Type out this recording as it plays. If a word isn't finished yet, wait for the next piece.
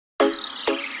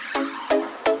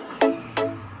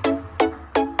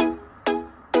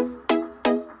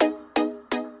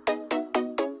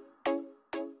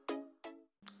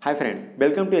Hi friends,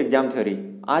 welcome to exam theory.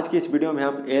 आज की इस वीडियो में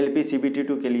हम एएलपी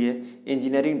cbt2 के लिए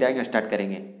इंजीनियरिंग ड्राइंग स्टार्ट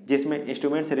करेंगे, जिसमें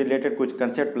इंस्ट्रूमेंट से रिलेटेड कुछ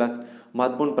कंसेप्ट प्लस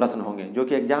महत्वपूर्ण प्रश्न होंगे जो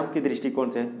कि एग्जाम के दृष्टिकोण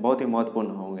से बहुत ही महत्वपूर्ण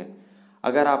होंगे।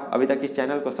 अगर आप अभी तक इस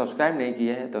चैनल को सब्सक्राइब नहीं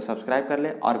किए हैं तो सब्सक्राइब कर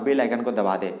लें और बेल आइकन को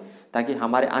दबा दें ताकि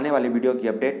हमारे आने वाली वीडियो की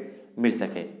अपडेट मिल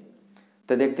सके।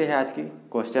 तो देखते हैं आज की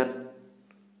क्वेश्चन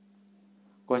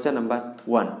नंबर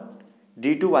 1।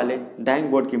 D2 वाले ड्राइंग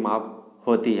बोर्ड की माप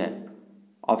होती है।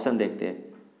 ऑप्शन देखते हैं।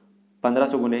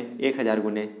 1500 गुने 1000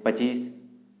 गुने 25,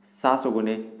 700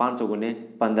 गुने 500 गुने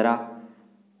 15,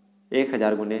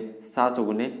 1000 गुने 700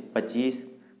 गुने 25,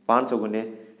 500 गुने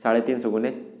 350 गुने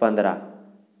 15।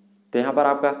 तो यहाँ पर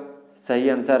आपका सही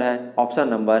आंसर है ऑप्शन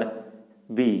नंबर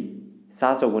बी,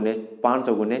 700 गुने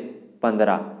 500 गुने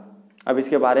 15। अब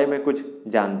इसके बारे में कुछ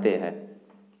जानते हैं।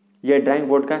 ये ड्राइंग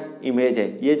बोर्ड का इमेज है।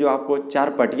 ये जो आपको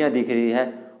 4 पट्टियाँ दिख रही है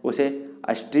उसे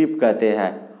स्ट्रिप कहते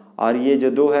हैं और ये जो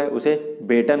 2 है उसे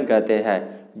बेटन कहते हैं।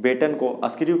 बेटन को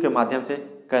स्क्रू के माध्यम से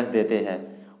कस देते हैं।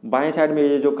 बाएं साइड में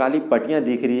ये जो काली पट्टियाँ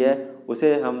दिख रही है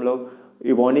उसे हम लोग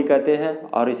इबोनी कहते हैं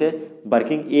और इसे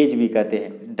वर्किंग एज भी कहते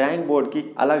हैं। ड्राइंग बोर्ड की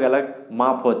अलग अलग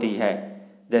माप होती है,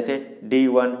 जैसे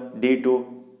D1, D2,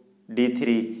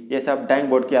 D3, ये सब ड्राइंग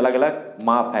बोर्ड की अलग अलग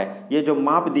माप है। ये जो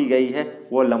माप दी गई है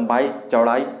वो लंबाई,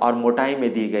 चौड़ाई और मोटाई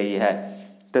में दी गई है।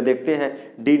 तो देखते हैं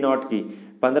D0 की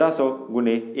 1500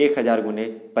 गुने 1000 गुने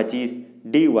 25,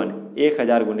 D1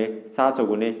 1000 गुने 700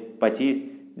 गुने 25,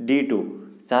 D2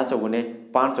 700 गुने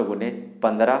 500 गुने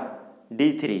 15,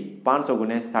 D3 500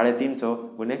 गुने 350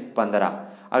 गुने 15।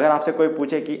 अगर आपसे कोई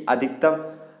पूछे कि अधिकतम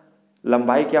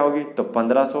लंबाई क्या होगी तो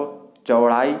 1500,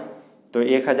 चौड़ाई तो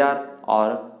 1000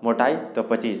 और मोटाई तो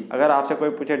 25। अगर आपसे कोई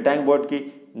पूछे ड्राइंग बोर्ड की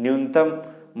न्यूनतम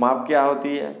माप क्या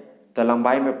होती है तो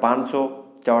लंबाई में 500,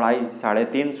 चौड़ाई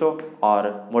 350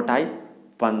 और मोटाई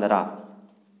 15।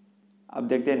 अब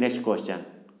देखते हैं next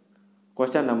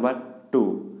question number 2।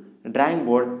 Drawing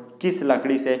board किस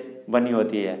लकड़ी से बनी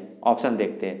होती है? ऑप्शन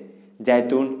देखते हैं।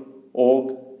 जैतून,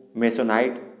 ओक,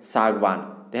 मेसोनाइट, सागवान।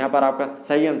 तो यहाँ पर आपका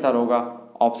सही आंसर होगा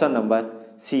option number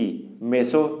C,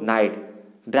 मेसोनाइट।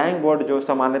 Drawing board जो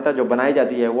सामान्यतः जो बनाई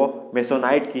जाती है वो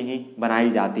मेसोनाइट की ही बनाई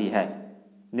जाती है।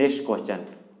 Next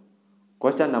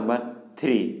question number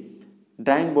 3।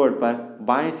 Drawing board पर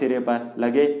बाएं सिरे पर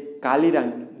लगे काली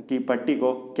रंग की पट्टी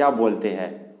को क्या बोलते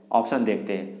हैं? ऑप्शन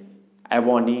देखते हैं।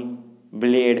 Ebony,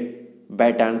 blade,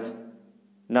 battens,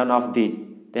 none of these.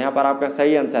 तो यहाँ पर आपका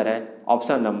सही आंसर है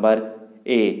ऑप्शन नंबर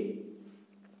ए।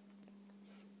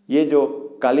 ये जो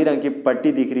काली रंग की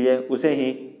पट्टी दिख रही है उसे ही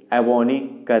एबोनी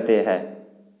कहते हैं।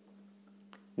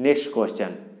 Next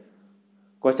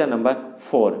question number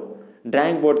 4।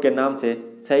 Drawing board के नाम से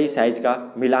सही साइज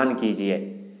का मिलान कीजिए।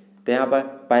 तो यहाँ पर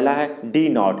पहला है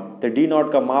D0। तो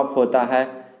D0 का माप होता है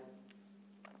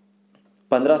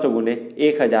 1500 गुने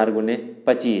 1000 गुने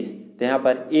 25। तो यहाँ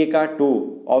पर A का 2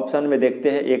 ऑप्शन में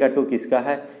देखते हैं। A का 2 किसका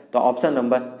है तो ऑप्शन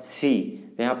नंबर सी।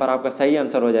 तो यहाँ पर आपका सही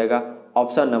आंसर हो जाएगा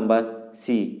option number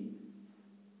C.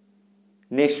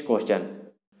 Next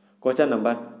question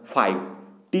number 5।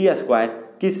 T²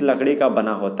 किस लकड़ी का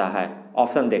बना होता है?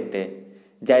 ऑप्शन देखते हैं।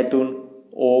 जैतून,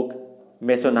 ओक,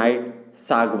 मेसोनाइट,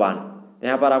 सागवान। तो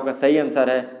यहाँ पर आपका सही आंसर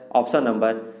है ऑप्शन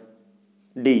नंबर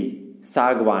डी,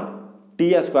 सागवान।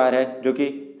 T² है जो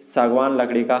कि सागवान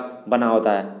लकड़ी का बना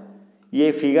होता है।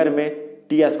 ये फिगर में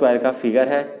T² का फिगर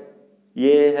है।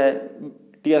 ये है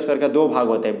T² का 2 भाग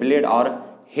होते हैं, ब्लेड और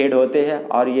हेड होते हैं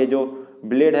और ये जो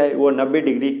ब्लेड है वो 90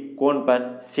 डिग्री कोण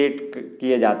पर सेट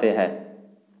किए जाते हैं।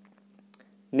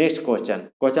 Next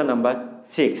question number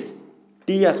 6।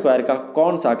 T² का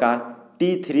कौन सा आकार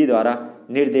T3 द्वारा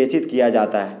निर्देशित किया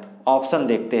जाता है? ऑप्शन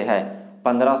देखते हैं।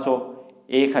 1500,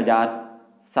 1000,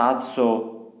 700,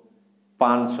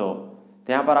 500।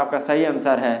 तो यहाँ पर आपका सही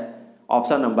आंसर है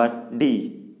ऑप्शन नंबर डी,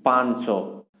 500।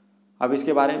 अब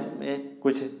इसके बारे में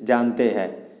कुछ जानते हैं।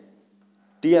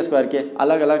 T² के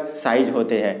अलग अलग साइज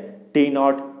होते हैं।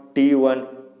 T0, T1,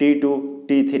 T2,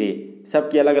 T3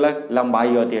 सबकी अलग अलग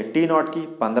लंबाई होती है। T0 की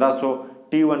 1500,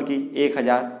 T1 की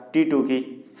 1000, T2 की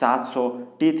 700,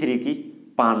 T3 की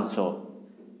 500।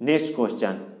 Next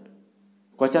question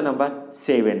number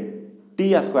 7।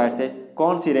 T² से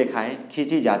कौन सी रेखाएं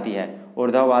खींची जाती है?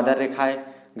 ऊर्ध्वाधर रेखाएं,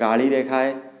 गाढ़ी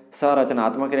रेखाएं,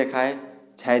 संरचनात्मक रेखाएं,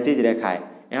 क्षैतिज रेखाएं।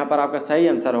 यहाँ पर आपका सही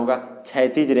आंसर होगा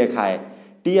क्षैतिज रेखाएं।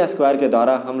 T² के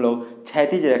द्वारा हम लोग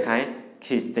क्षैतिज रेखाएं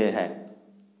खींचते हैं।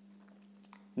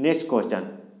 Next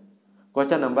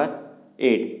question number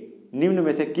 8। निम्न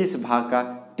में से किस भाग का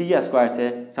T² से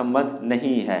संबंध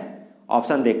नहीं है?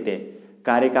 ऑप्शन देखते।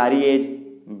 कार्यकारी एज,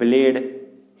 ब्लेड,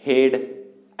 हेड,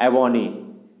 एबोनी।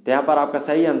 तो यहाँ पर आपका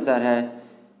सही आंसर है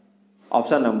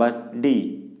option number D,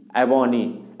 ebony.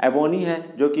 Ebony है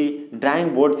जो कि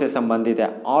ड्राइंग बोर्ड से संबंधित है,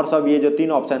 और सब ये जो 3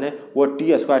 ऑप्शन है वो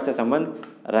टी स्क्वायर से संबंध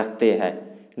रखते हैं।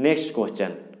 Next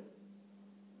question,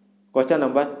 question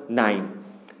number 9,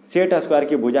 set square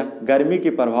की भुजा गर्मी के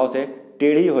प्रभाव से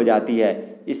टेढ़ी हो जाती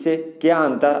है, इससे क्या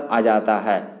अंतर आ जाता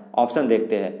है? ऑप्शन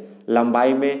देखते हैं,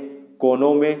 लंबाई में,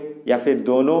 कोनों में, या फिर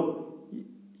दोनों,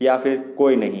 या फिर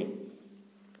कोई नहीं।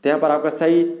 तो यहाँ पर आपका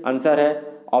सही आंसर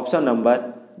है ऑप्शन नंबर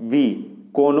बी,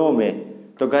 कोनों में।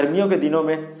 तो गर्मियों के दिनों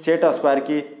में सेट स्क्वायर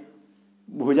की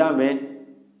भुजा में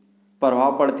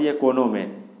प्रभाव पड़ती है कोनों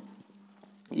में।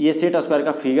 ये सेट स्क्वायर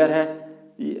का फिगर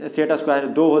है। सेट स्क्वायर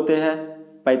 2 होते हैं,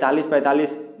 45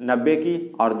 45 90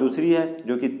 की, और दूसरी है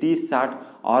जो कि 30 60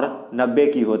 और 90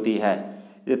 की होती है।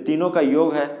 ये तीनों का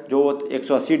योग है जो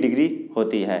 180 डिग्री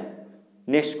होती है।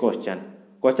 नेक्स्ट क्वेश्चन,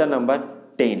 क्वेश्चन नंबर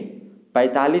 10,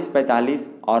 45 45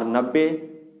 और 90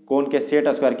 कोण के सेट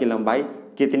स्क्वायर की लंबाई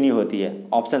कितनी होती है?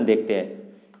 ऑप्शन देखते हैं,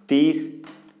 30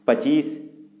 25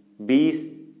 20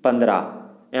 15।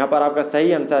 यहाँ पर आपका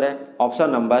सही आंसर है ऑप्शन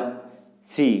नंबर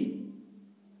सी,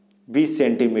 20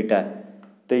 सेंटीमीटर।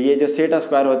 तो ये जो सेट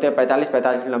स्क्वायर होते हैं 45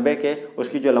 45 90 के,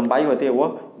 उसकी जो लंबाई होती है वो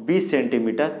 20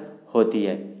 सेंटीमीटर होती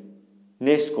है।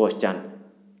 Next question,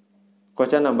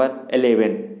 question number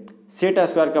 11, set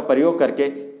square का प्रयोग करके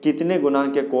कितने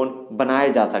गुणांक के कोण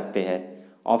बनाए जा सकते हैं?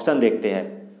 ऑप्शन देखते हैं,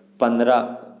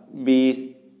 15 20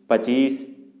 25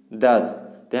 10।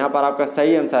 तो यहाँ पर आपका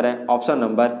सही आंसर है option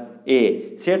number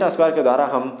A. Set square के द्वारा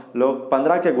हम लोग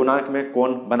 15 के गुणांक में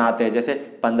कोण बनाते हैं, जैसे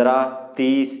 15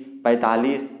 30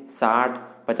 45 60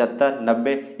 75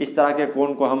 90, इस तरह के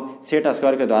कोण को हम सेट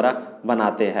स्क्वायर के द्वारा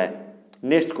बनाते हैं।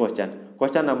 Next question,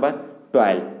 question number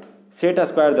 12, set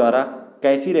square द्वारा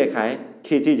कैसी रेखाएं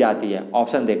खींची जाती है?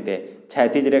 ऑप्शन देखते हैं,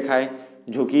 क्षैतिज रेखाएं,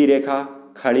 झुकी रेखा,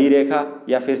 खड़ी रेखा,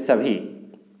 या फिर सभी।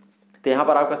 तो यहाँ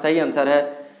पर आपका सही आंसर है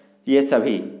ये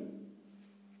सभी।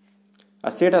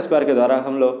 सेट स्क्वायर के द्वारा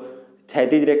हम लोग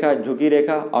क्षैतिज रेखा, झुकी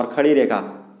रेखा और खड़ी रेखा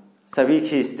सभी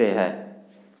खींचते हैं।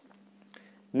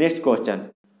 Next question,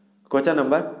 question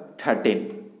number 13,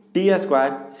 T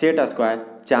square, set square,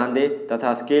 Chande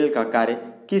तथा स्केल का कार्य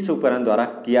किस उपकरण द्वारा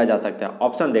किया जा सकता है?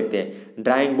 ऑप्शन देखते हैं,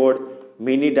 drawing board,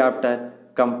 mini drafter,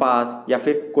 compass, या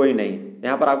फिर कोई नहीं।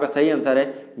 यहाँ पर आपका सही आंसर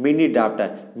है मिनी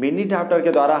ड्राफ्टर। मिनी ड्राफ्टर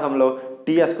के द्वारा हम लोग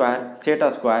T square, set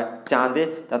square, Chande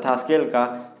तथा स्केल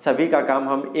का सभी का काम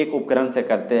हम एक उपकरण से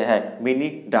करते हैं, मिनी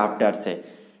ड्राफ्टर से।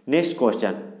 Next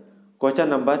question, question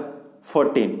number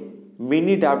 14,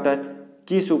 mini drafter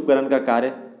किस उपकरण का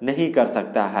कार्य नहीं कर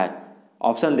सकता है?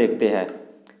 ऑप्शन देखते हैं,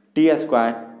 T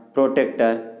square,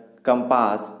 protector,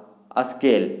 compass,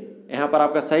 scale. यहाँ पर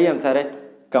आपका सही आंसर है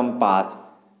कंपास।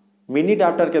 मिनी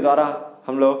ड्राफ्टर के द्वारा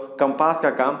हम लोग कंपास का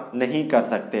काम नहीं कर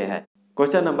सकते हैं।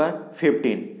 क्वेश्चन नंबर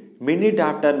 15, मिनी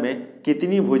ड्राफ्टर में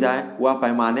कितनी भुजाएं व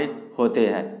पैमाने होते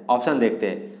हैं? ऑप्शन देखते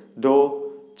हैं,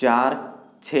 2 4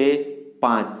 6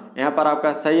 5। यहाँ पर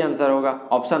आपका सही आंसर होगा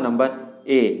option number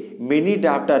A, mini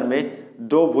drafter में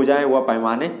 2 भुजाएं व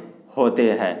पैमाने होते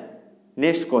हैं।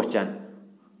 Next question,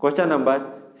 question number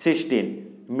 16,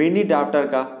 mini drafter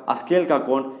का स्केल का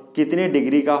कोण कितने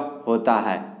डिग्री का होता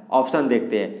है? ऑप्शन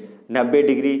देखते हैं, 90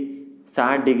 डिग्री,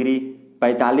 60 डिग्री,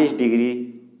 45 डिग्री,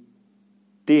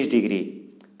 30 डिग्री।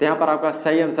 तो यहाँ पर आपका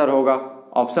सही आंसर होगा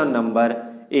ऑप्शन नंबर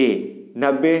ए,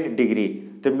 90 डिग्री।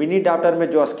 तो मिनी ड्राफ्टर में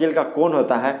जो स्केल का कोण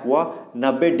होता है वह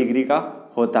 90 डिग्री का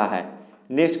होता है।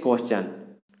 नेक्स्ट क्वेश्चन,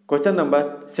 क्वेश्चन नंबर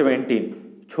 17,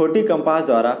 छोटी कंपास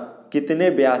द्वारा कितने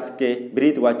व्यास के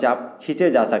वृत्त व चाप खींचे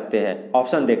जा सकते हैं?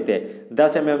 ऑप्शन देखते हैं,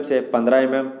 10 mm से 15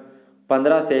 mm,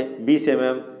 15 से 20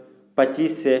 mm,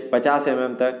 25 से 50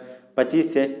 mm तक,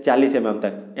 25 से 40 mm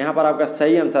तक। यहाँ पर आपका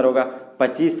सही आंसर होगा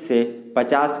 25 से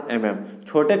 50 mm।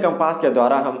 छोटे कंपास के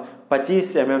द्वारा हम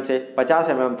 25 mm से 50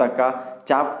 mm तक का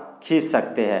चाप खींच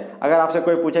सकते हैं। अगर आपसे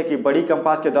कोई पूछे कि बड़ी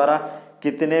कंपास के द्वारा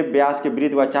कितने व्यास के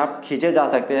वृत्त व चाप खींचे जा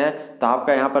सकते हैं, तो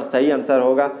आपका यहाँ पर सही आंसर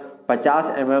होगा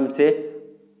 50 mm से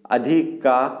अधिक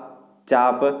का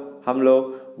चाप हम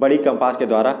लोग बड़ी कंपास के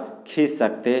द्वारा खींच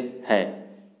सकते हैं।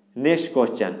 Next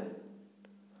question,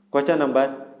 question number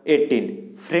 18,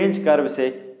 French curve से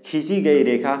खींची गई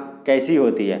रेखा कैसी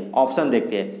होती है? ऑप्शन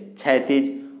देखते हैं, क्षैतिज,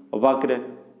 वक्र,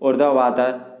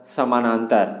 ऊर्ध्वाधर,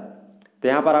 समानांतर। तो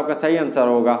यहाँ पर आपका सही आंसर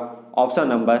होगा ऑप्शन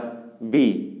नंबर बी,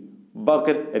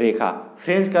 वक्र रेखा।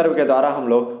 फ्रेंच कर्व के द्वारा हम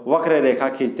लोग वक्र रेखा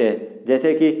खींचते हैं,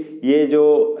 जैसे कि ये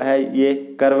जो है ये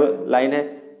कर्व लाइन है,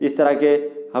 इस तरह के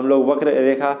हम लोग वक्र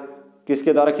रेखा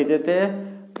किसके द्वारा खींचते हैं?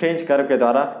 फ्रेंच कर्व के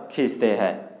द्वारा खींचते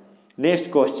हैं।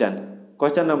 Next question,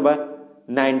 question number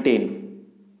 19,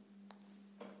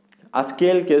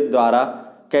 scale के द्वारा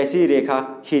कैसी रेखा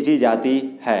खींची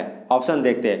जाती है? ऑप्शन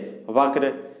देखते हैं,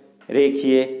 वक्र,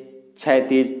 रेखीय,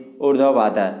 क्षैतिज,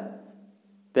 ऊर्ध्वाधर।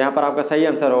 तो यहाँ पर आपका सही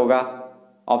आंसर होगा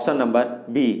ऑप्शन नंबर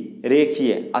बी,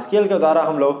 रेखीय। स्केल के द्वारा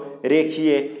हम लोग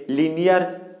रेखीय लीनियर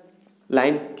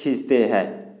लाइन खींचते हैं।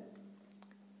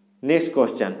 Next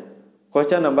question,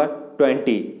 question number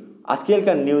 20, scale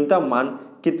का न्यूनतम मान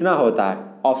कितना होता है?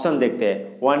 ऑप्शन देखते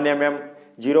हैं, 1 mm,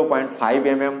 0.5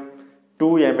 mm,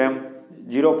 2 mm,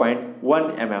 0.1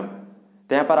 mm।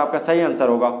 तो यहाँ पर आपका सही आंसर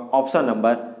होगा option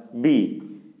number B,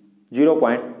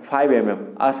 0.5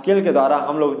 mm। Scale के द्वारा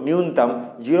हम लोग न्यूनतम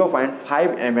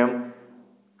 0.5 mm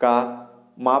का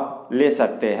माप ले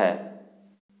सकते हैं।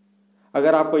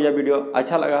 अगर आपको यह वीडियो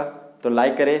अच्छा लगा तो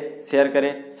लाइक करें, शेयर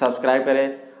करें, सब्सक्राइब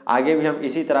करें। आगे भी हम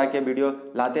इसी तरह के वीडियो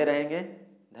लाते रहेंगे।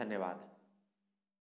 धन्यवाद।